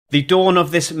The dawn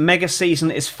of this mega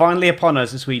season is finally upon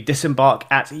us as we disembark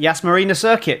at Yas Marina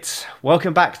Circuit.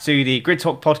 Welcome back to the Grid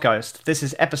Talk podcast. This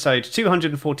is episode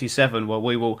 247, where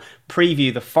we will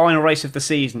preview the final race of the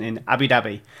season in Abu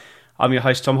Dhabi. I'm your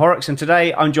host, Tom Horrocks, and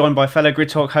today I'm joined by fellow Grid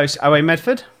Talk host Owain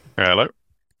Medford. Hello.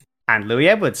 And Louis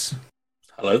Edwards.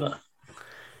 Hello there.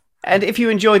 And if you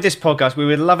enjoyed this podcast, we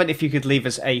would love it if you could leave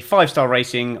us a 5-star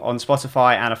rating on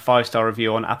Spotify and a 5-star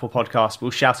review on Apple Podcasts. We'll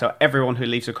shout out everyone who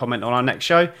leaves a comment on our next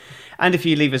show. And if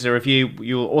you leave us a review,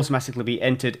 you'll automatically be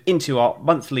entered into our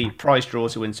monthly prize draw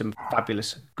to win some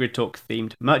fabulous Grid Talk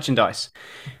themed merchandise.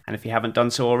 And if you haven't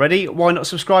done so already, why not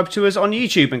subscribe to us on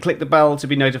YouTube and click the bell to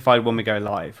be notified when we go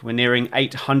live. We're nearing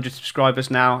 800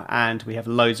 subscribers now, and we have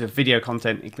loads of video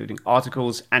content, including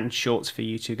articles and shorts for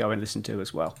you to go and listen to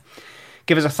as well.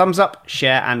 Give us a thumbs up,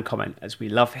 share and comment, as we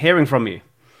love hearing from you.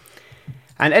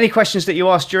 And any questions that you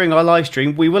ask during our live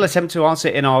stream, we will attempt to answer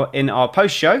in our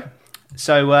post show.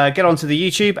 So get onto the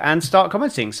YouTube and start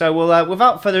commenting. So we'll,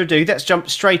 without further ado, let's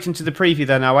jump straight into the preview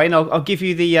then, Owain. I'll give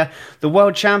you the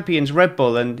world champions Red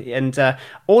Bull, and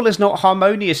all is not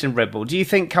harmonious in Red Bull. Do you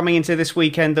think coming into this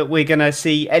weekend that we're going to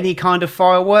see any kind of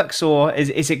fireworks, or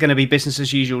is it going to be business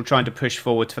as usual, trying to push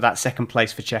forward for that second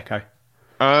place for Checo?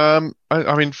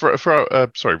 I mean, sorry, I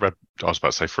was about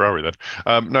to say Ferrari then.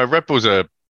 No, Red Bull's they're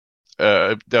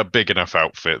a big enough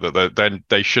outfit that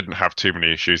they shouldn't have too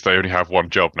many issues. They only have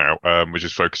one job now, which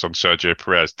is focused on Sergio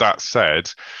Perez. That said,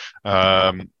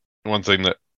 one thing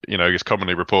that is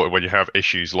commonly reported when you have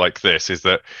issues like this is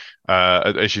that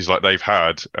issues like they've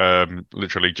had,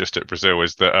 literally just at Brazil,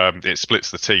 is that it splits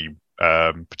the team.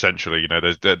 Potentially,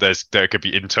 there could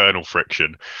be internal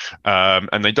friction,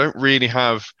 and they don't really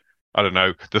have, I don't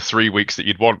know, the 3 weeks that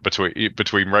you'd want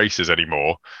between races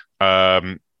anymore,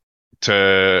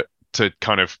 to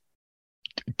kind of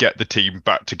get the team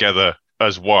back together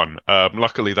as one.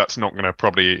 Luckily, that's not going to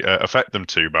probably affect them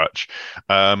too much,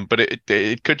 but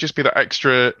it could just be that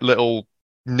extra little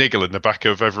niggle in the back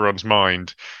of everyone's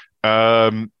mind,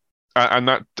 and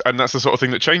that's the sort of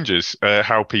thing that changes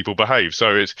how people behave.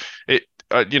 So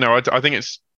I think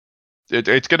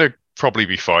it's going to probably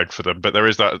be fine for them, but there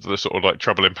is the sort of like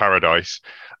trouble in paradise.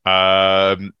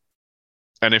 And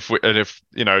if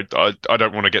I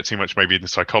don't want to get too much maybe in the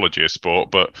psychology of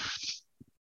sport, but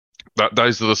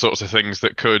those are the sorts of things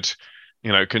that could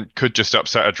just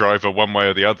upset a driver one way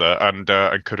or the other, and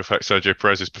could affect Sergio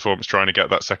Perez's performance trying to get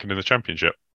that second in the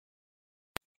championship.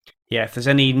 Yeah, if there's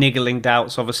any niggling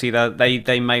doubts, obviously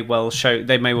they may well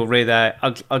rear their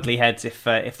ugly heads if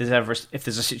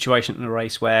there's a situation in the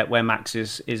race where Max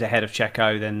is ahead of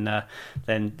Checo,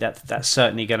 then that's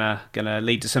certainly gonna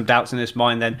lead to some doubts in his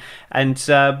mind then. And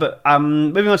but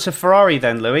moving on to Ferrari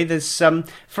then, Louis. There's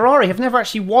Ferrari have never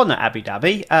actually won at Abu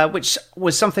Dhabi, which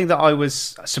was something that I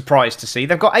was surprised to see.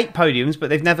 They've got 8 podiums, but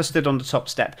they've never stood on the top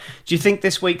step. Do you think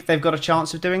this week they've got a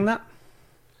chance of doing that?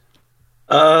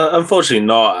 Unfortunately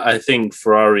not. I think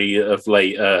Ferrari of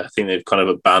late, I think they've kind of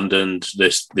abandoned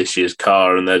this year's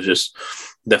car, and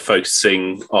they're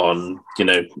focusing on,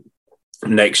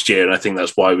 next year. And I think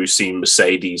that's why we've seen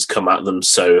Mercedes come at them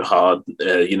so hard,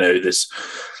 this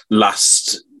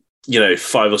last,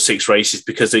 5 or 6 races,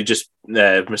 because they just,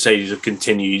 Mercedes have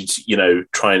continued,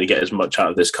 trying to get as much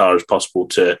out of this car as possible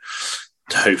to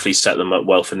hopefully set them up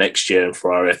well for next year. And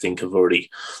Ferrari, I think, have already,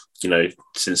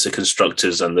 since the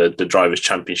constructors and the drivers'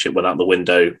 championship went out the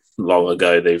window long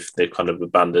ago, they've kind of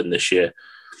abandoned this year.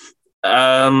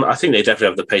 I think they definitely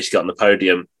have the pace to get on the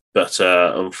podium, but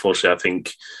unfortunately, I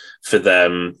think for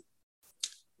them,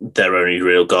 their only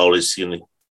real goal is to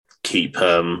keep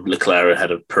Leclerc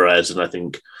ahead of Perez, and I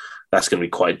think that's going to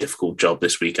be quite a difficult job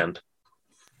this weekend.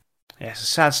 Yeah, it's a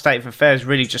sad state of affairs,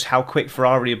 really, just how quick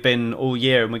Ferrari have been all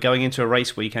year, and we're going into a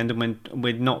race weekend, and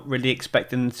we're not really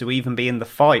expecting them to even be in the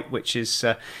fight, which is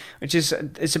it's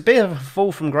a bit of a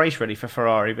fall from grace, really, for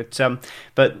Ferrari.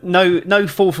 But no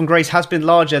fall from grace has been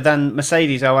larger than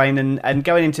Mercedes, Owain, and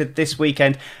going into this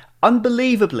weekend,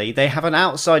 unbelievably, they have an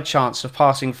outside chance of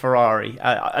passing Ferrari.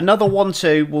 Another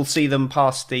 1-2 will see them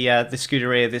pass the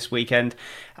Scuderia this weekend.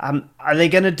 Are they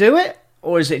going to do it,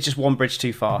 or is it just one bridge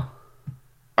too far?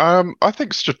 I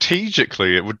think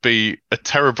strategically it would be a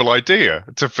terrible idea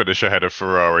to finish ahead of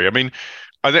Ferrari. I mean,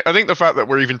 I think the fact that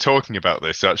we're even talking about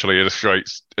this actually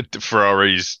illustrates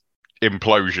Ferrari's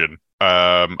implosion.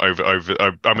 I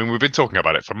mean, we've been talking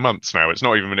about it for months now. It's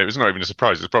not even a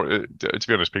surprise. It's probably, to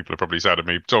be honest, people are probably sad of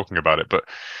me talking about it, but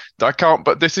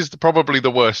But this is probably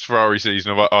the worst Ferrari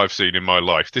season I've seen in my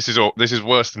life. This is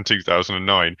worse than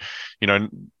 2009.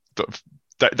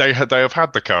 They have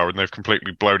had the car and they've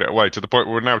completely blown it away to the point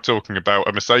where we're now talking about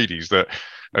a Mercedes that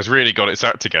has really got its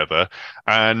act together,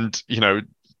 and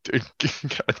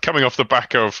coming off the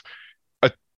back of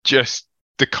just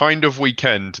the kind of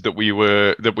weekend that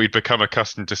we'd become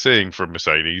accustomed to seeing from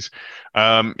Mercedes.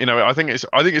 I think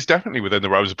it's definitely within the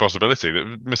realms of possibility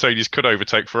that Mercedes could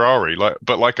overtake Ferrari.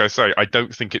 But like I say, I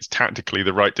don't think it's tactically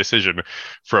the right decision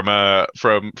from a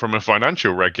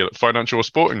financial or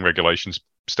sporting regulations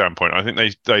standpoint. I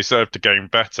think they serve to gain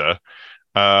better.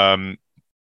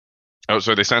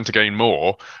 So they stand to gain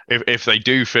more if they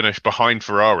do finish behind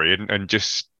Ferrari and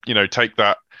just take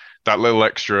that little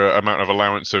extra amount of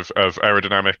allowance of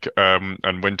aerodynamic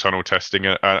and wind tunnel testing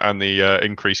and the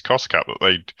increased cost cap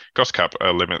limit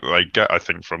that they get, I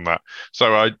think, from that.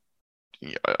 So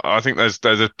I think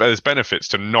there's benefits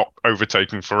to not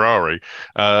overtaking Ferrari,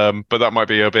 but that might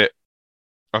be a bit.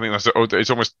 I think it's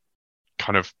almost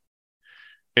kind of.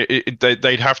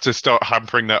 They'd have to start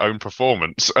hampering their own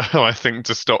performance, I think,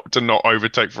 to not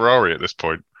overtake Ferrari at this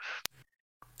point.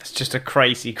 It's just a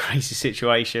crazy, crazy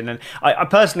situation. And I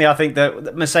personally, I think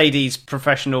that Mercedes'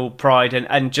 professional pride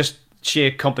and just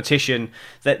sheer competition,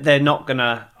 that they're not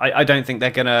gonna. I don't think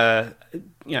they're gonna,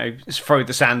 throw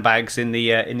the sandbags in the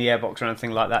airbox or anything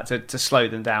like that to slow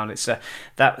them down.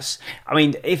 That's. I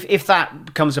mean, if that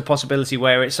becomes a possibility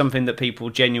where it's something that people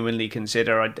genuinely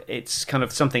consider, it's kind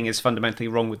of something is fundamentally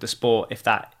wrong with the sport if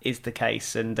that is the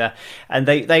case. And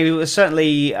they were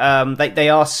certainly they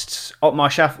asked Otmar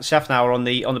Schaffnauer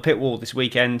on the pit wall this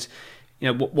weekend,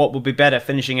 what would be better,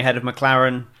 finishing ahead of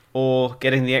McLaren or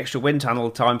getting the extra wind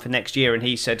tunnel time for next year, and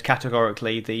he said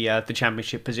categorically the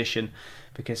championship position,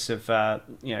 because of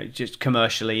just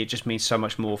commercially it just means so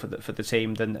much more for the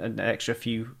team than an extra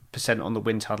few percent on the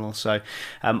wind tunnel. So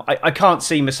I can't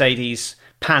see Mercedes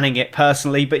panning it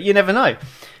personally, but you never know.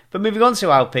 But moving on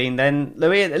to Alpine, then,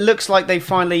 Louis, it looks like they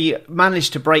finally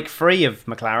managed to break free of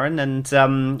McLaren,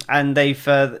 and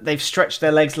they've stretched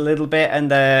their legs a little bit,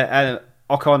 and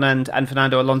Ocon and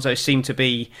Fernando Alonso seem to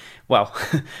be, well,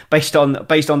 based on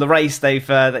the race, they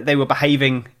were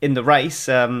behaving in the race,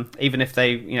 even if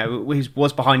they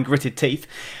was behind gritted teeth.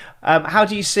 How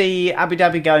do you see Abu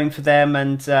Dhabi going for them?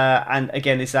 And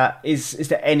again, is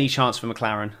there any chance for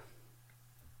McLaren?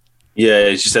 Yeah,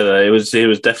 as you said, it was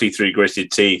definitely through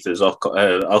gritted teeth. As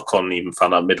Ocon even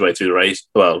found out midway through the race,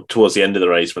 well, towards the end of the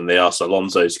race, when they asked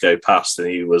Alonso to go past, and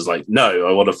he was like, "No,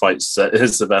 I want to fight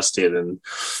Sebastian."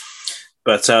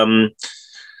 But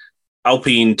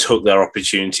Alpine took their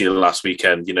opportunity last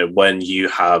weekend. When you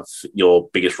have your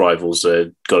biggest rivals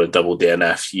got a double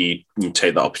DNF, you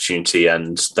take that opportunity,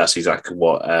 and that's exactly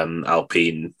what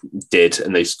Alpine did,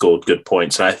 and they scored good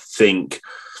points. And I think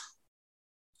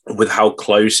with how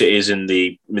close it is in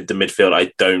the midfield,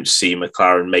 I don't see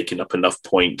McLaren making up enough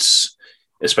points,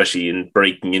 especially in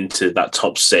breaking into that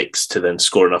top six, to then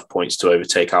score enough points to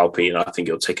overtake Alpine. I think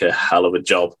it'll take a hell of a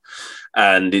job,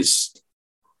 and it's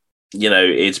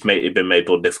been made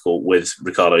more difficult with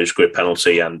Ricciardo's grid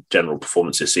penalty and general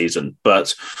performance this season.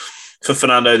 But for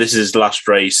Fernando, this is his last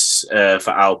race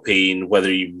for Alpine. Whether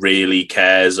he really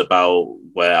cares about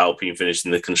where Alpine finished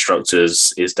in the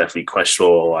constructors is definitely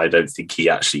questionable. I don't think he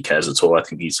actually cares at all. I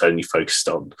think he's only focused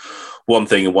on one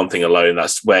thing and one thing alone.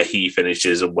 That's where he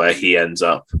finishes and where he ends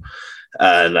up.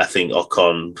 And I think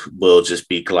Ocon will just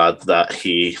be glad that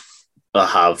he will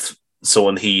have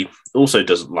someone he also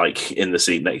doesn't like in the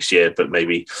seat next year, but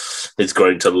maybe is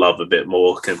grown to love a bit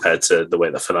more compared to the way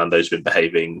that Fernando's been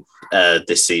behaving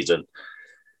this season.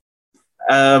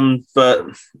 But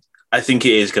I think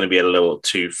it is going to be a little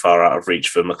too far out of reach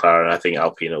for McLaren. I think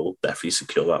Alpine will definitely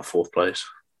secure that fourth place.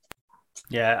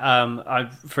 Yeah, I'm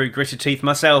through gritted teeth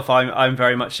myself. I'm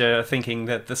very much thinking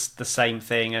that the same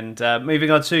thing. And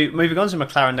moving on to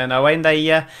McLaren, then, Owen,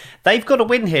 they've got a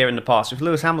win here in the past with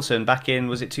Lewis Hamilton back in,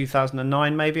 was it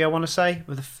 2009? Maybe, I want to say,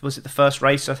 was it the first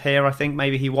race here? I think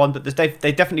maybe he won, but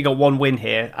they definitely got one win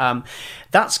here.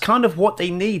 That's kind of what they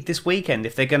need this weekend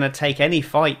if they're going to take any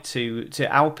fight to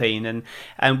Alpine.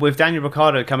 And with Daniel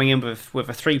Ricciardo coming in with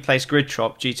a 3-place grid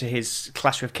drop due to his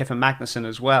clash with Kevin Magnussen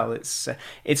as well, it's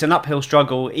an uphill struggle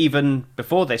even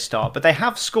before they start, but they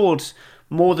have scored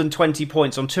more than 20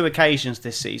 points on 2 occasions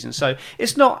this season, so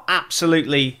it's not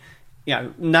absolutely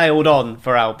nailed on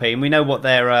for Alpine. We know what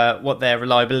their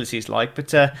reliability is like,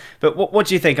 but what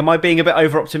do you think? Am I being a bit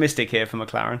over optimistic here for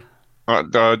McLaren?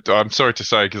 I'm sorry to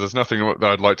say, because there's nothing that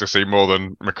I'd like to see more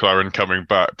than McLaren coming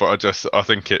back, but I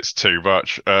think it's too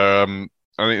much. I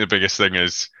think the biggest thing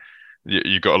is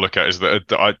you got to look at is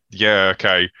that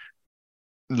okay,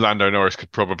 Lando Norris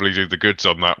could probably do the goods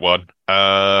on that one.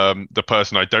 The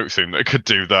person I don't think that could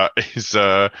do that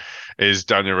is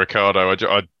Daniel Ricciardo.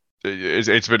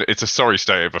 It's a sorry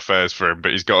state of affairs for him,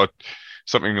 but he's got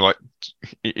something like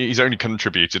he's only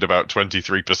contributed about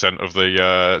 23% of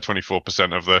the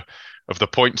 24% of the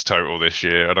points total this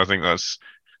year, and I think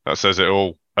that says it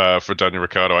all for Daniel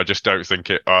Ricciardo. I just don't think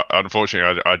it.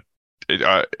 Unfortunately,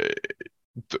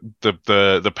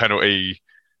 the penalty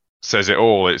says it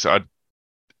all. It's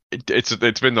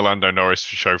been the Lando Norris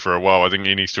show for a while. I think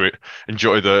he needs to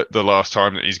enjoy the last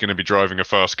time that he's going to be driving a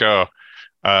fast car.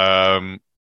 You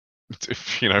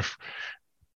know,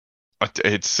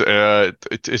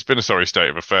 it's been a sorry state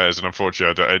of affairs, and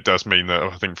unfortunately, it does mean that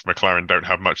I think McLaren don't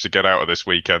have much to get out of this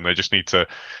weekend. They just need to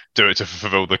do it to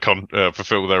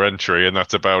fulfill their entry, and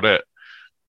that's about it.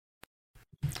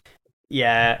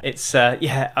 Yeah, it's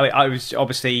I was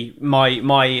obviously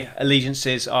my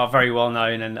allegiances are very well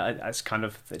known, and it's kind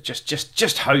of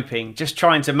just hoping, just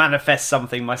trying to manifest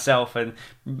something myself and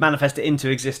manifest it into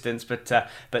existence. But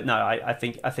no, I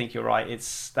think you're right.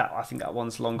 I think that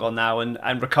one's long gone now,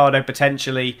 and Ricciardo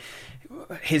potentially.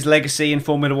 His legacy in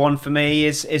Formula One for me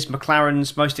is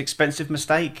McLaren's most expensive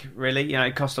mistake. Really,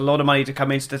 it cost a lot of money to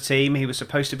come into the team. He was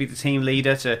supposed to be the team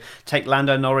leader to take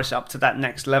Lando Norris up to that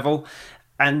next level.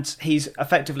 And he's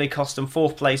effectively cost them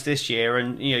fourth place this year,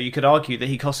 and you could argue that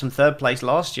he cost them third place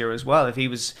last year as well. If he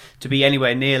was to be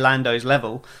anywhere near Lando's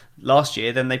level last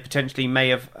year, then they potentially may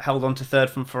have held on to third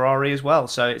from Ferrari as well.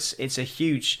 So it's a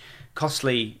huge,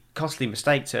 costly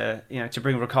mistake to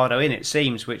bring Ricciardo in. It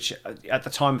seems, which at the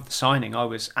time of the signing, I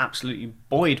was absolutely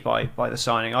buoyed by the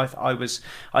signing. I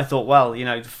thought, well,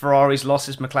 Ferrari's loss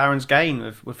is McLaren's gain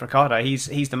with Ricciardo.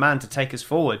 He's the man to take us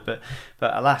forward, but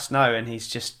alas, no, and he's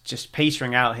just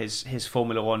petering out his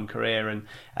Formula One career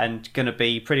and going to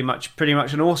be pretty much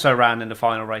an also ran in the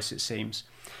final race, it seems.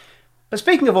 But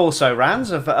speaking of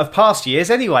also-rans of past years,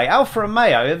 anyway, Alfa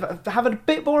Romeo have a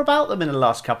bit more about them in the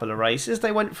last couple of races.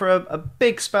 They went for a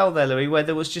big spell there, Louis, where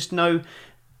there was just no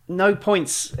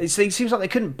points. It seems like they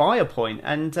couldn't buy a point,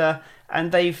 and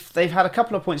they've had a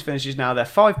couple of points finishes now. They're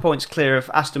 5 points clear of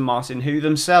Aston Martin, who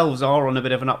themselves are on a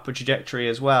bit of an upward trajectory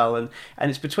as well, and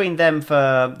it's between them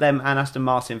and Aston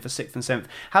Martin for 6th and 7th.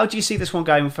 How do you see this one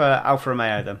going for Alfa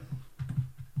Romeo then?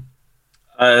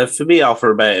 For me, Alfa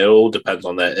Romeo, it all depends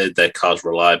on their car's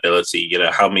reliability.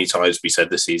 How many times we said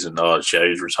this season,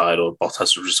 Zhou's retired or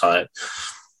Bottas was retired.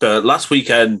 But last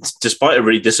weekend, despite a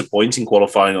really disappointing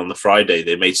qualifying on the Friday,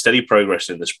 they made steady progress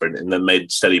in the sprint and then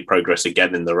made steady progress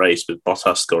again in the race with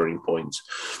Bottas scoring points.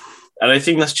 And I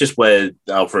think that's just where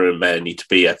Alfa Romeo need to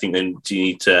be. I think they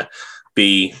need to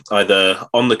be either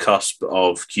on the cusp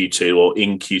of Q2 or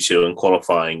in Q2 and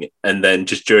qualifying, and then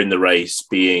just during the race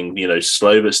being,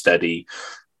 slow but steady,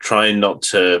 trying not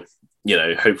to,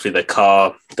 hopefully their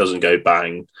car doesn't go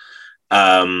bang.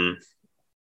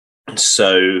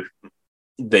 So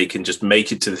they can just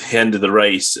make it to the end of the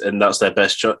race, and that's their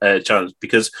best chance,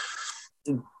 because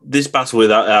this battle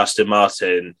with Aston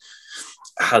Martin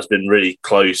has been really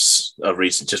close of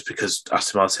recent, just because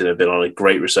Aston Martin have been on a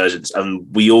great resurgence, and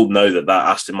we all know that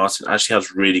Aston Martin actually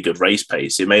has really good race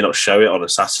pace. It may not show it on a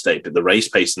Saturday, but the race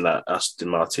pace in that Aston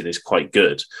Martin is quite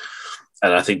good,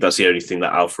 and I think that's the only thing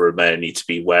that Alfa Romeo need to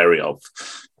be wary of.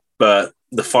 But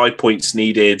the 5 points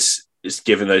needed is,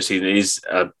 given those teams, is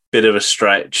a bit of a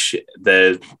stretch.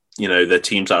 They're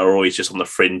teams that are always just on the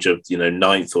fringe of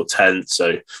 9th or 10th,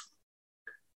 so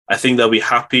I think they'll be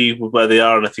happy with where they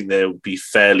are, and I think they'll be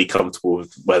fairly comfortable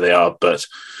with where they are, but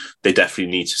they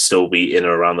definitely need to still be in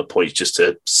or around the points just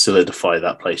to solidify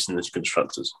that place in the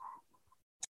constructors.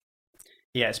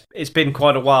 Yeah, it's been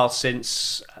quite a while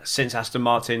since Aston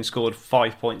Martin scored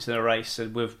 5 points in a race,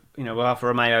 and with Alfa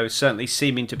Romeo certainly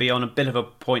seeming to be on a bit of a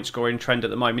point scoring trend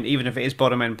at the moment, even if it is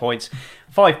bottom end points.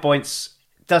 5 points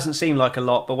doesn't seem like a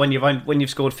lot, but when you've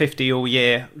scored 50 all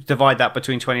year, divide that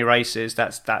between 20 races,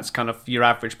 that's kind of your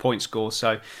average point score.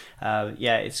 So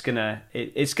it's gonna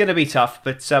be tough.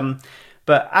 But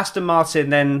Aston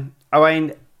Martin then,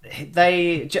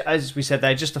 they, as we said,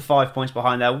 they're just 5 points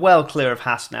behind. They're well clear of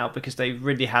Haas now, because they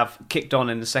really have kicked on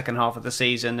in the second half of the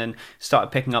season and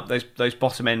started picking up those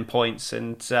bottom end points.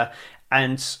 And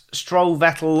Stroll,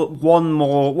 Vettel, one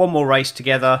more race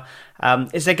together.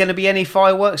 Is there going to be any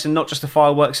fireworks, and not just the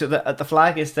fireworks at the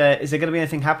flag? Is there going to be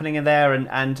anything happening in there?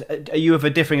 And are you of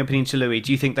a differing opinion to Louis?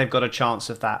 Do you think they've got a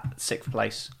chance of that 6th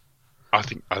place? I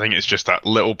think it's just that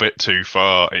little bit too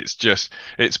far. It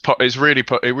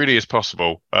really is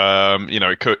possible.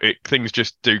 Things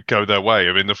just do go their way.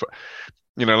 I mean,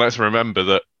 let's remember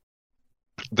that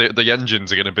the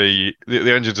engines are going to be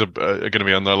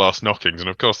on their last knockings, and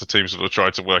of course the teams will try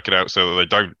to work it out so that they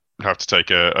don't have to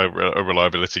take a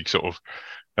reliability sort of.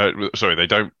 They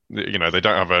don't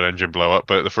have an engine blow up,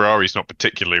 but the Ferrari's not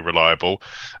particularly reliable.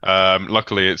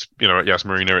 Luckily, it's at Yas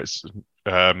Marina,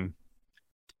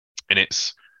 in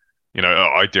its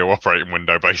ideal operating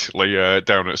window, basically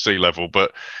down at sea level.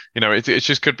 But it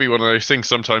just could be one of those things.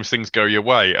 Sometimes things go your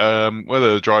way.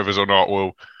 Whether the drivers or not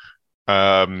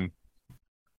um,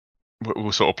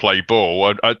 will sort of play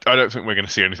ball. I don't think we're going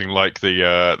to see anything like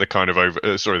the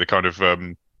kind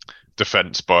of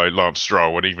defense by Lance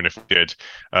Stroll. And even if we did,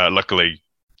 luckily,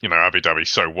 Abu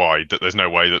Dhabi's so wide that there's no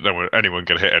way that anyone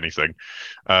can hit anything.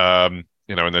 And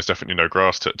there's definitely no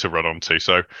grass to run onto.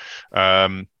 So,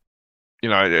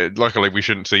 luckily we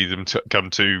shouldn't see them come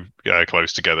too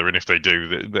close together. And if they do,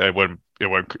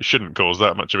 it shouldn't cause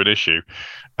that much of an issue.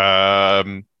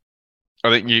 I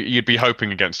think you'd be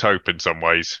hoping against hope in some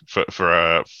ways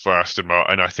for Aston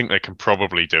Martin. I think they can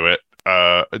probably do it.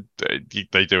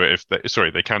 They do it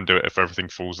they can do it if everything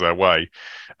falls their way.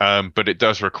 But it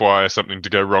does require something to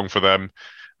go wrong for them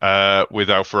with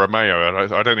Alfa Romeo,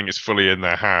 and I don't think it's fully in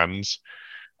their hands.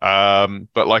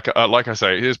 But like I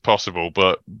say, it is possible.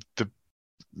 But the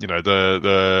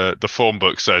form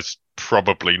book says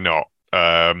probably not.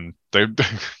 They'll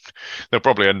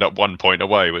probably end up 1 point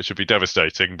away, which would be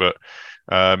devastating. But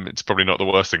it's probably not the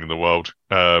worst thing in the world,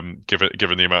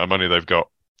 given the amount of money they've got.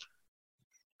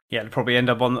 Yeah, they'll probably end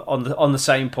up on the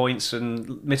same points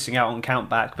and missing out on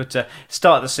countback. But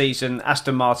start of the season,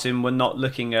 Aston Martin were not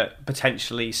looking at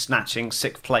potentially snatching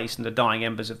sixth place in the dying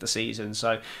embers of the season.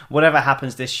 So whatever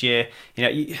happens this year,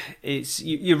 you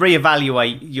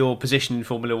reevaluate your position in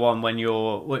Formula One when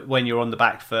you're on the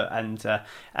back foot,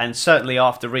 and certainly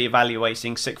after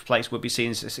reevaluating, sixth place would be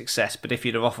seen as a success. But if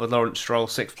you'd have offered Lawrence Stroll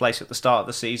sixth place at the start of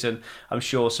the season, I'm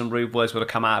sure some rude words would have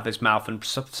come out of his mouth and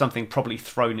something probably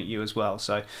thrown at you as well.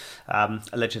 So.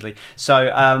 Allegedly. So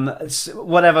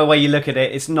whatever way you look at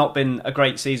it, it's not been a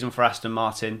great season for Aston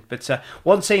Martin. But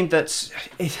one team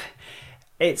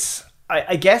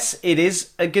I guess it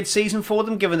is a good season for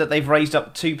them, given that they've raised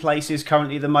up 2 places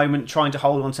currently at the moment, trying to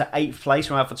hold on to 8th place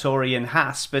from AlphaTauri and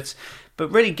Haas. But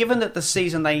really, given that the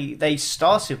season they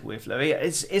started with,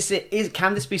 Louis,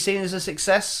 can this be seen as a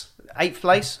success? 8th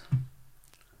place?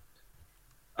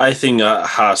 I think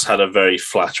Haas had a very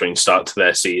flattering start to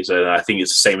their season. I think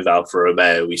it's the same with Alfa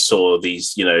Romeo. We saw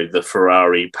these, the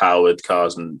Ferrari-powered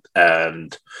cars and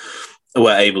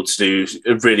were able to do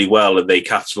really well, and they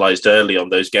capitalised early on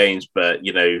those gains. But,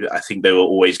 I think they were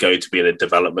always going to be in a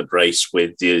development race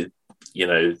with the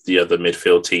other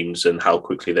midfield teams and how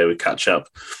quickly they would catch up.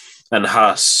 And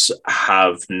Haas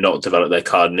have not developed their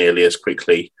car nearly as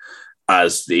quickly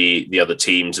as the other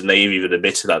teams. And they've even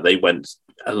admitted that they went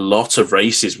a lot of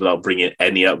races without bringing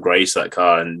any upgrades to that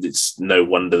car, and it's no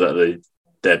wonder that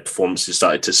their performances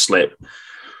started to slip.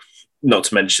 Not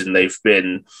to mention they've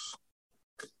been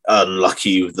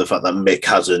unlucky with the fact that Mick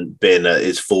hasn't been at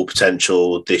his full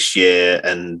potential this year,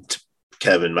 and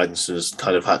Kevin Magnussen's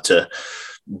kind of had to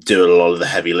do a lot of the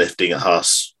heavy lifting at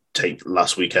Haas. Take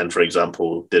last weekend, for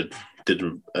example, did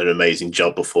an amazing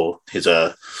job before his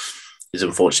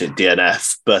unfortunate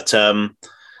DNF, but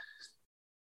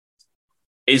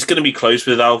it's going to be close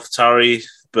with AlphaTauri,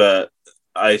 but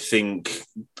I think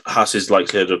Haas's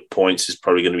likelihood of points is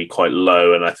probably going to be quite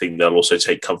low, and I think they'll also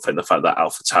take comfort in the fact that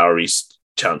AlphaTauri's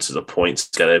chances of points is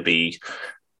going to be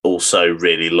also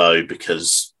really low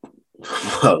because,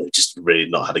 well, just really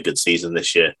not had a good season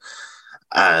this year.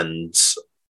 And,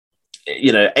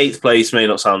 8th place may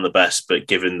not sound the best, but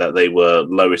given that they were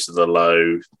lowest of the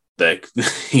low, they're,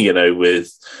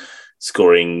 with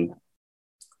scoring...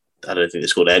 I don't think they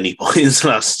scored any points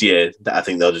last year. I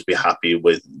think they'll just be happy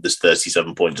with this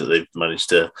 37 points that they've managed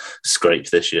to scrape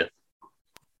this year.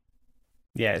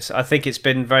 Yes, I think it's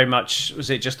been very much, was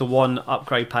it just the one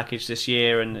upgrade package this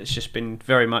year, and it's just been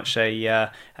very much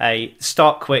a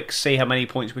start quick, see how many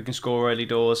points we can score early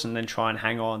doors, and then try and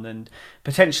hang on. And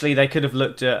potentially they could have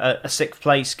looked at a 6th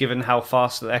place, given how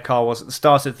fast their car was at the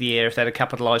start of the year, if they'd have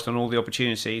capitalised on all the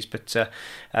opportunities. But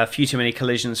a few too many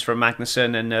collisions from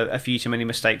Magnussen and a few too many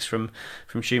mistakes from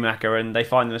Schumacher, and they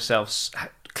find themselves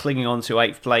clinging on to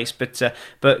 8th place,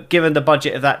 but given the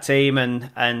budget of that team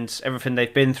and everything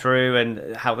they've been through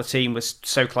and how the team was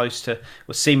so close to,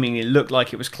 was seemingly looked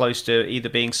like it was close to either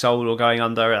being sold or going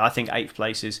under, I think 8th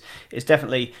place is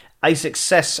definitely a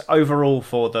success overall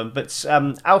for them. But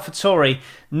AlphaTauri,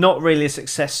 not really a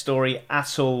success story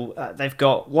at all. They've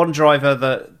got one driver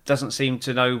that doesn't seem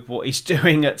to know what he's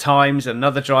doing at times,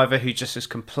 another driver who just is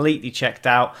completely checked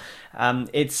out.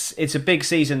 It's a big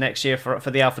season next year for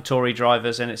the AlphaTauri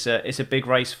drivers, and it's a big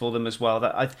race for them as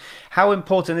well. How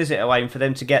important is it, Owain, for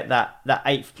them to get that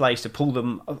 8th place to pull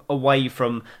them away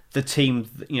from the team,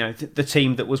 the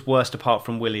team that was worst apart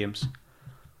from Williams?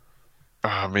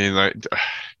 I mean,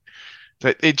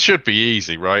 it should be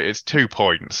easy, right? It's 2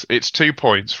 points. It's 2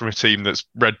 points from a team that's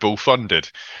Red Bull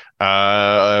funded.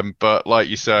 But like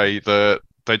you say, they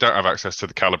don't have access to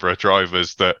the caliber of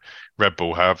drivers that Red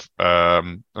Bull have,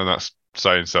 and that's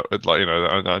saying so. Like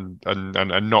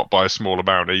and not by a small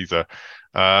amount either.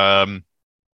 I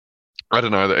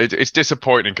don't know. It's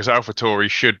disappointing because AlphaTauri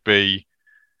should be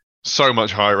so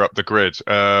much higher up the grid.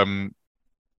 And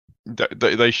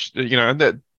I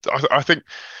think,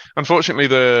 unfortunately,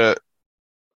 the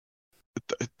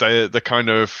kind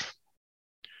of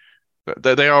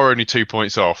they are only 2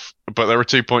 points off, but there are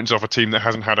 2 points off a team that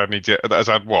hasn't had that has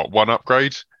had one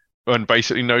upgrade and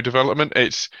basically no development.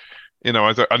 It's and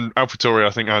AlphaTauri I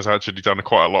think has actually done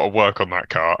quite a lot of work on that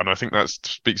car, and I think that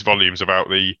speaks volumes about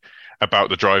the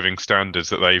driving standards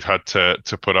that they've had to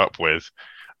put up with.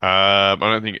 I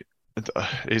don't think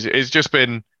it's just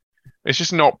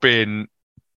not been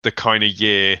the kind of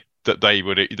year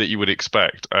that you would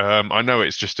expect. I know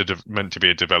it's just meant to be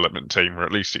a development team, or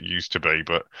at least it used to be,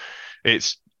 but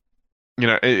it's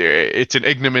it's an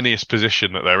ignominious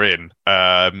position that they're in,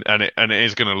 and it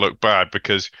is going to look bad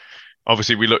because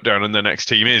obviously we look down and the next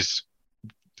team is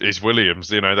Williams.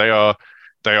 They are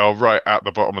right at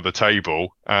the bottom of the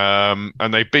table, and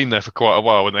they've been there for quite a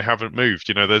while and they haven't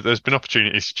moved. There's been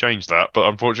opportunities to change that, but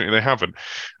unfortunately they haven't.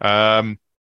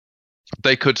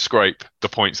 They could scrape the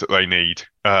points that they need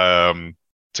to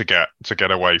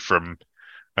get away from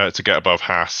to get above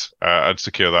Haas and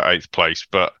secure that 8th place,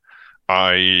 but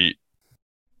I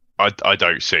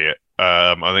don't see it.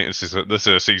 I think this is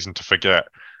a season to forget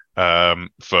for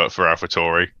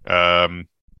AlphaTauri. I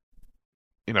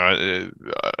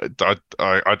don't.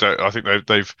 I think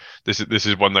they've. This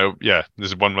is one they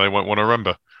won't want to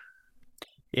remember.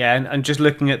 Yeah, and just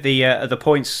looking at the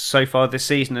points so far this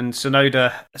season, and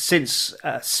Tsunoda since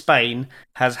Spain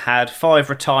has had 5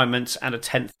 retirements and a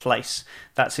 10th place.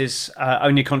 That's his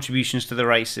only contributions to the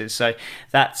races. So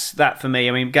that's that for me.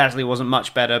 I mean, Gasly wasn't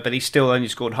much better, but he still only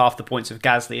scored half the points of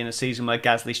Gasly in a season where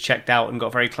Gasly's checked out and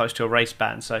got very close to a race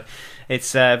ban. So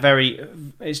it's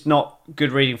it's not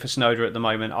good reading for Tsunoda at the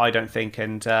moment, I don't think.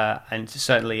 And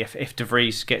certainly if De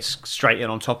Vries gets straight in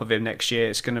on top of him next year,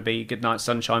 it's going to be good night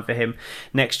sunshine for him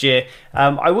next year.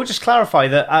 I will just clarify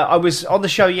that I was on the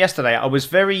show yesterday. I was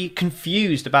very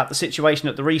confused about the situation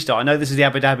at the restart. I know this is the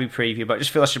Abu Dhabi preview, but I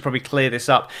just feel I should probably clear this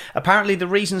up. Apparently, the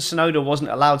reason Tsunoda wasn't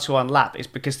allowed to unlap is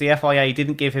because the FIA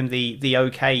didn't give him the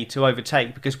okay to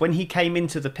overtake, because when he came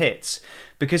into the pits,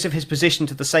 because of his position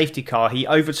to the safety car, he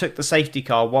overtook the safety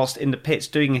car whilst in the pits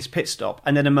doing his pit stop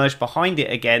and then emerged behind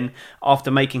it again after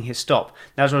making his stop.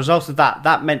 Now, as a result of that,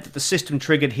 that meant that the system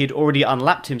triggered he'd already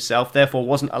unlapped himself, therefore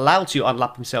wasn't allowed to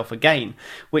unlap himself again,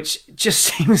 which just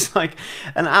seems like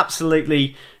an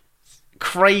absolutely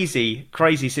crazy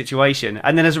situation.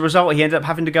 And then as a result, he ended up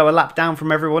having to go a lap down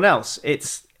from everyone else.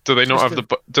 Do they not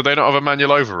have a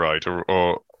manual override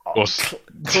or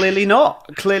Clearly not,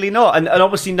 and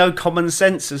obviously no common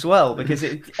sense as well, because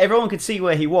everyone could see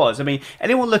where he was. I mean,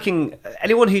 anyone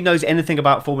who knows anything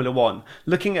about Formula One,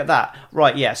 looking at that,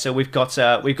 right? Yeah, so we've got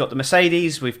the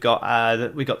Mercedes, we've got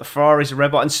the Ferraris, the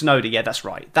Red Bull, and Tsunoda. Yeah, that's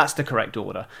right. That's the correct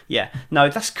order. Yeah, no,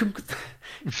 that's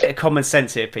bit of common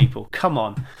sense here, people. Come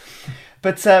on.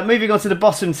 But moving on to the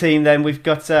bottom team, then we've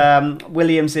got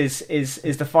Williams is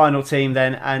the final team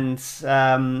then, and it's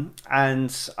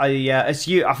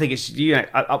you. I think it's you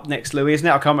up next, Louis, isn't it?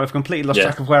 I can't remember. I've completely lost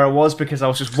track of where I was because I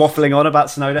was just waffling on about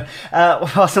Tsunoda. We'll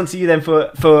pass on to you then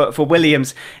for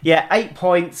Williams. Yeah, 8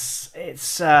 points.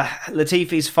 It's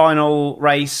Latifi's final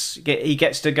race. He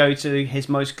gets to go to his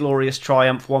most glorious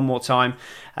triumph one more time,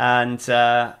 and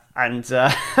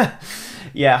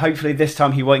yeah, hopefully this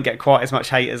time he won't get quite as much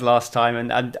hate as last time.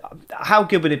 And how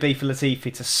good would it be for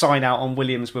Latifi to sign out on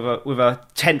Williams with a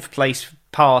 10th place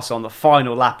pass on the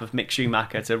final lap of Mick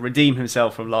Schumacher to redeem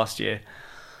himself from last year?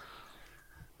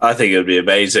 I think it would be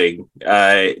amazing.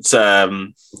 It's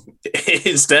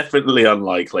definitely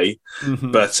unlikely,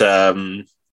 but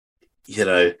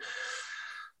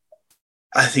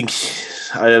I think,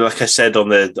 like I said on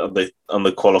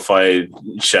the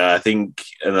qualifying show, I think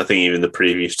even the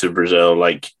previews to Brazil,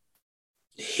 like,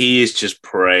 he is just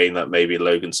praying that maybe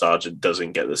Logan Sargent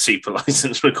doesn't get the super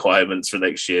license requirements for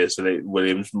next year, so that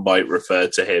Williams might refer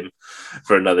to him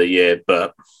for another year.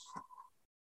 But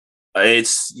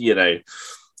it's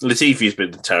Latifi's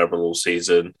been terrible all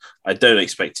season. I don't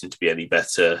expect him to be any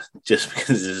better just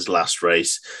because it's his last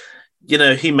race.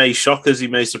 He may shock us, he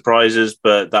may surprise us,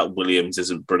 but that Williams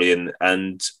isn't brilliant.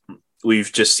 And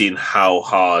we've just seen how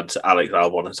hard Alex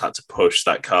Albon has had to push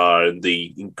that car, and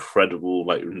the incredible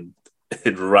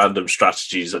in random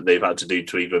strategies that they've had to do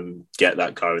to even get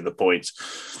that car in the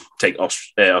points. Take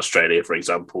Australia, for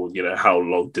example. You know, how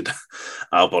long did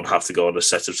Albon have to go on a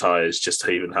set of tyres just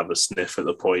to even have a sniff at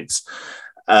the points?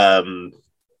 But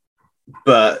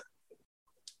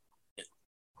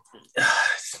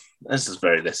there's just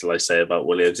very little I say about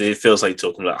Williams. It feels like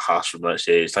talking about Haas from last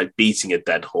year. It's like beating a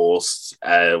dead horse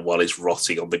while it's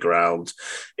rotting on the ground.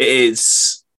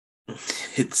 It's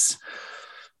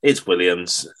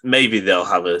Williams. Maybe they'll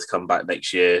have a comeback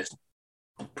next year.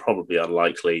 Probably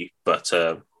unlikely, but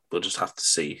we'll just have to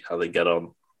see how they get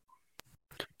on.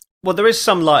 Well, there is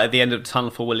some light at the end of the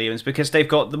tunnel for Williams because they've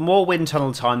got the more wind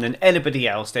tunnel time than anybody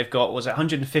else. They've got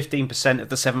 115% of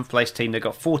the seventh place team. They've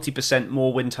got 40%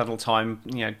 more wind tunnel time,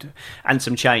 and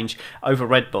some change over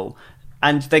Red Bull.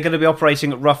 And they're going to be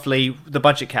operating at roughly the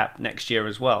budget cap next year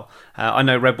as well. I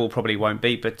know Red Bull probably won't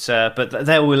be, but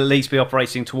they will at least be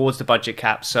operating towards the budget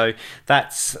cap. So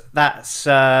that's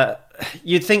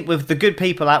you'd think with the good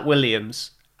people at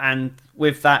Williams and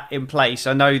with that in place,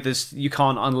 I know you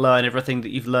can't unlearn everything that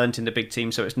you've learned in the big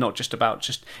team. So it's not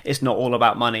it's not all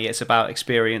about money. It's about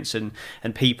experience and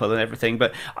people and everything.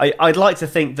 But I'd like to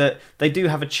think that they do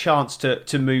have a chance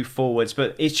to move forwards.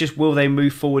 But it's just, will they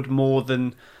move forward more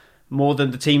than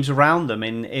the teams around them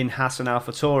in Haas and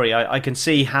AlphaTauri? I can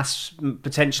see Haas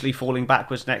potentially falling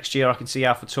backwards next year. I can see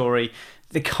AlphaTauri,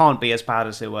 they can't be as bad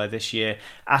as they were this year.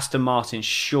 Aston Martin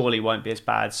surely won't be as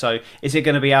bad. So is it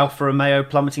going to be Alfa Romeo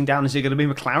plummeting down? Is it going to be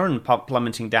McLaren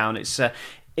plummeting down? It's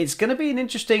going to be an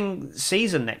interesting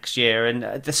season next year, and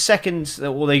the second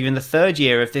or even the third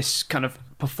year of this kind of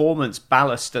performance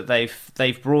ballast that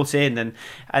they've brought in, and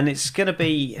it's going to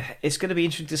be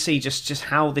interesting to see just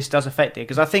how this does affect it,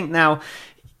 because I think now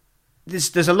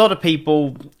there's a lot of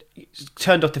people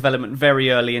turned off development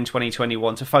very early in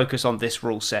 2021 to focus on this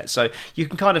rule set. So you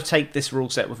can kind of take this rule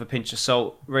set with a pinch of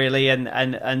salt, really,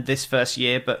 and this first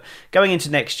year. But going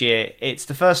into next year, it's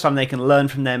the first time they can learn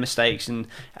from their mistakes, and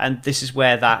this is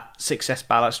where that success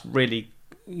ballast really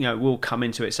will come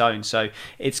into its own. So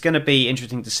it's going to be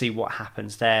interesting to see what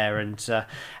happens there, and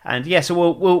yeah.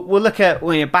 So we'll look at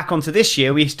back onto this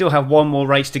year. We still have one more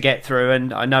race to get through,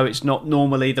 and I know it's not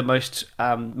normally the most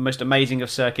amazing of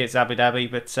circuits, Abu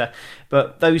Dhabi,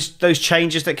 but those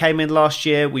changes that came in last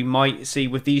year, we might see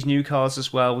with these new cars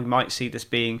as well. We might see this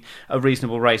being a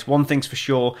reasonable race. One thing's for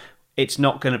sure, it's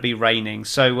not going to be raining.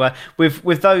 So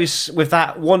with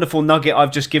that wonderful nugget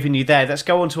I've just given you there, let's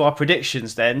go on to our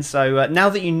predictions then. So now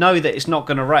that you know that it's not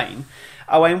going to rain,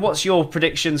 Owain, what's your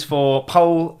predictions for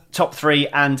pole, top three,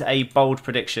 and a bold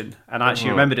prediction? And I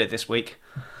actually remembered it this week.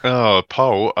 Oh,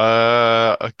 pole.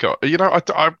 I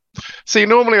see.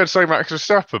 Normally I'd say Max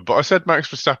Verstappen, but I said Max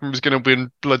Verstappen was going to win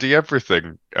bloody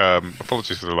everything.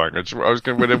 Apologies for the language. I was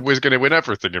going to win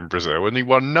everything in Brazil, and he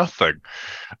won nothing.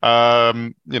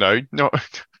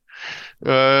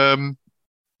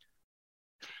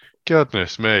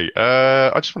 Goodness me.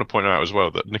 I just want to point out as well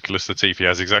that Nicholas Latifi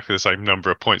has exactly the same number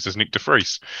of points as Nick de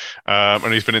Vries,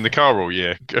 and he's been in the car all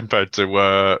year compared to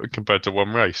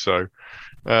one race. So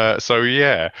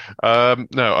yeah.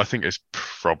 No, I think it's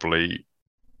probably.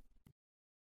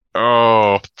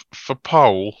 Oh, for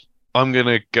pole, I'm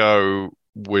gonna go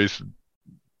with.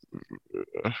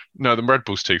 No, the Red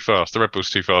Bull's too fast. The Red Bull's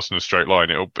too fast in a straight line.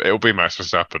 It'll be Max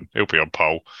Verstappen. He'll be on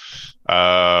pole.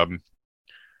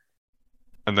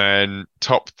 And then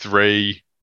top three,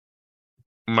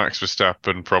 Max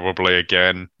Verstappen probably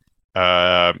again.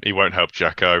 He won't help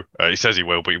Jacko. He says he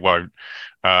will, but he won't.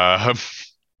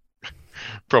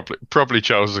 Probably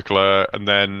Charles Leclerc, and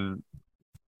then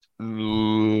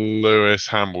Lewis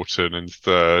Hamilton in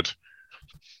third.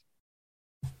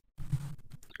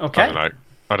 Okay. I don't know.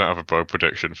 I don't have a bold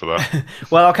prediction for that.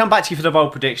 Well, I'll come back to you for the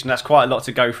bold prediction. That's quite a lot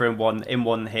to go through in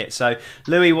one hit. So,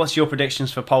 Louis, what's your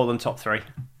predictions for pole and top three?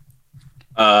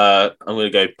 I'm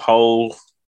going to go pole,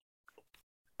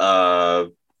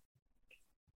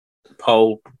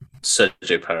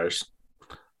 Sergio Perez,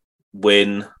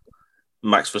 win,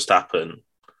 Max Verstappen,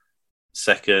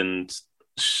 second,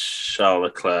 Charles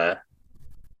Leclerc,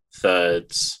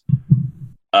 third,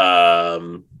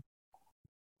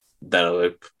 then I'll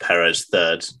go Perez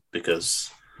third, because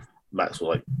Max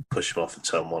will push him off in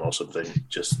turn one or something.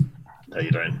 Just no,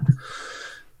 you don't.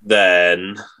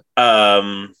 Then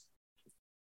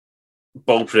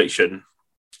bold prediction: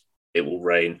 it will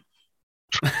rain.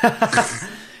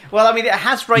 Well, I mean, it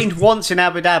has rained once in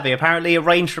Abu Dhabi. Apparently, it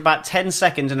rained for about 10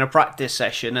 seconds in a practice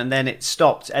session, and then it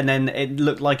stopped, and then it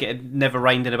looked like it had never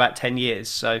rained in about 10 years.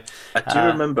 So I do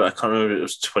remember. I can't remember if it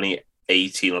was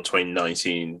 2018 or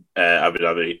 2019 Abu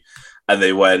Dhabi, and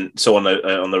they went. So on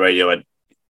the radio went,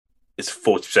 it's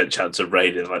 40% chance of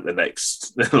rain in like the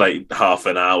next like half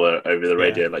an hour over the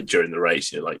radio, like during the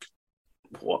race. You're like,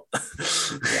 what?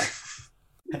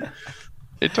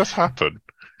 It does happen.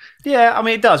 Yeah, I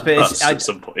mean it does, but at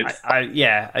some point,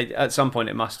 at some point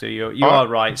it must do. You are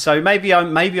right. So maybe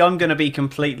I'm going to be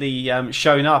completely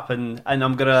shown up, and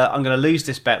I'm gonna lose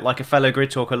this bet, like a fellow grid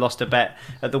talker lost a bet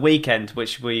at the weekend,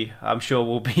 which I'm sure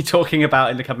we'll be talking about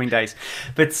in the coming days.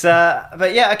 But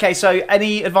yeah, okay. So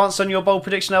any advance on your bold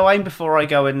prediction, Owain, before I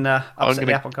go and upset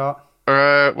the apple cart?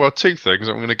 Well, two things.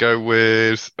 I'm going to go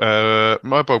with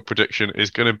my bold prediction is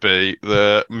going to be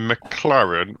that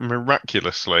McLaren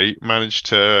miraculously managed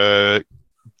to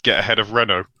get ahead of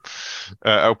Renault,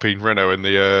 Alpine Renault in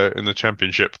the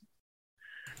championship.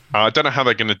 I don't know how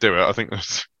they're going to do it. I think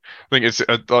it's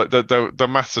the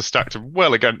maths are stacked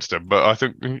well against them, but I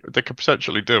think they could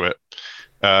potentially do it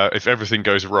if everything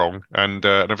goes wrong and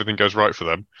everything goes right for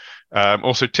them.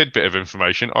 Also, tidbit of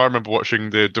information. I remember watching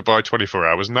the Dubai 24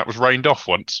 Hours, and that was rained off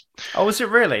once. Oh, was it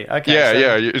really? Okay.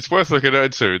 Yeah. It's worth looking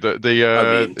into. It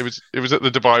was at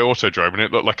the Dubai Autodrome, and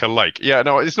it looked like a lake. Yeah,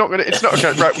 no, it's not gonna. It's not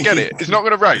okay. Right, get it. It's not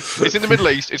gonna rain. It's in the Middle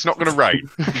East. It's not gonna rain.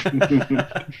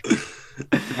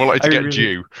 More likely to get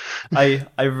dew.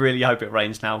 I really hope it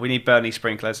rains now. We need Bernie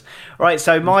sprinklers. Right,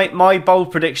 so my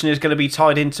bold prediction is going to be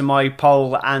tied into my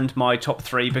poll and my top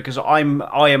three, because I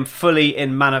am fully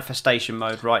in manifestation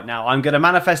mode right now. I'm going to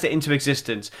manifest it into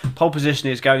existence. Pole position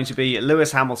is going to be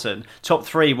Lewis Hamilton. Top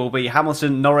three will be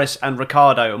Hamilton, Norris and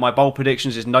Ricciardo. And my bold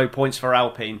predictions is no points for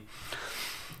Alpine.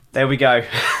 There we go.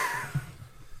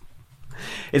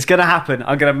 It's going to happen.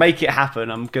 I'm going to make it happen.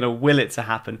 I'm going to will it to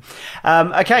happen.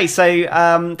 Okay,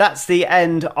 so that's the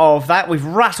end of that. We've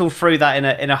rattled through that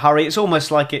in a hurry. It's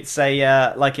almost like it's the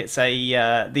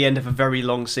end of a very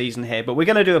long season here. But we're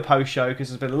going to do a post show because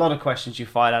there's been a lot of questions you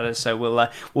fired at us. So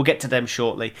we'll get to them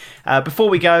shortly. Before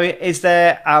we go, is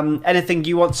there anything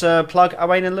you want to plug,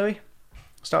 Owain and Louis?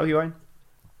 Start with you, Owain.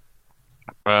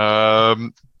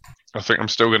 I think I'm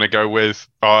still going to go with,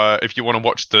 if you want to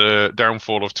watch the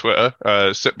downfall of Twitter,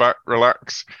 sit back,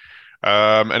 relax.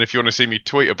 And if you want to see me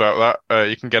tweet about that,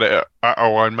 you can get it at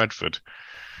Owain Medford.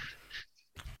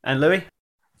 And Louis?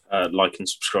 Like and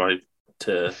subscribe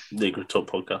to the Grid Talk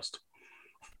podcast.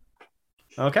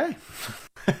 Okay.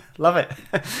 Love it.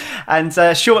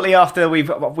 And shortly after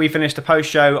we finish the post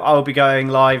show, I'll be going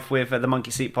live with the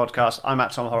Monkey Seat podcast. I'm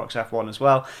at Tom Horrocks F1 as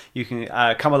well. You can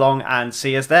come along and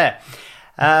see us there.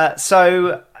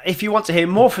 So if you want to hear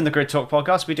more from the Grid Talk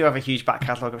podcast, we do have a huge back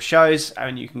catalogue of shows,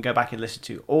 and you can go back and listen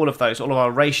to all of those. All of our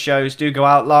race shows do go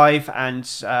out live, and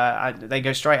they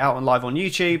go straight out on live on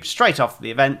YouTube, straight after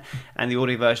the event, and the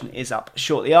audio version is up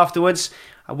shortly afterwards,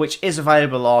 which is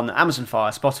available on Amazon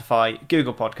Fire, Spotify,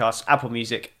 Google Podcasts, Apple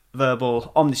Music,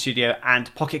 Verbal, Omni Studio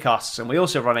and Pocket Casts. And we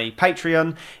also run a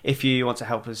Patreon. If you want to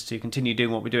help us to continue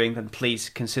doing what we're doing, then please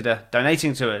consider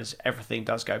donating to us. Everything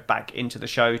does go back into the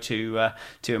show to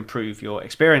improve your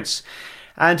experience.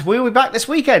 And we'll be back this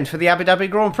weekend for the Abu Dhabi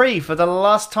Grand Prix for the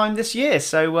last time this year.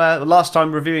 So last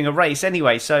time reviewing a race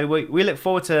anyway. So we look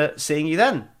forward to seeing you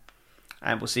then.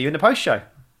 And we'll see you in the post show.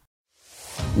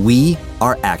 We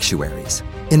are actuaries.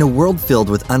 In a world filled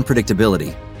with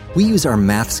unpredictability, we use our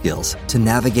math skills to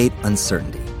navigate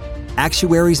uncertainty.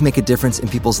 Actuaries make a difference in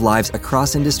people's lives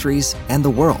across industries and the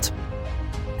world.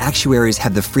 Actuaries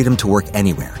have the freedom to work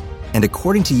anywhere, and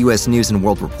according to U.S. News &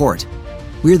 World Report,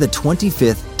 we're the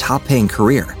 25th top-paying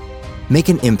career. Make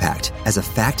an impact as a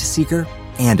fact seeker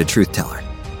and a truth teller.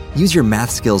 Use your math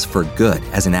skills for good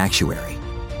as an actuary.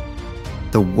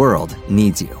 The world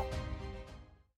needs you.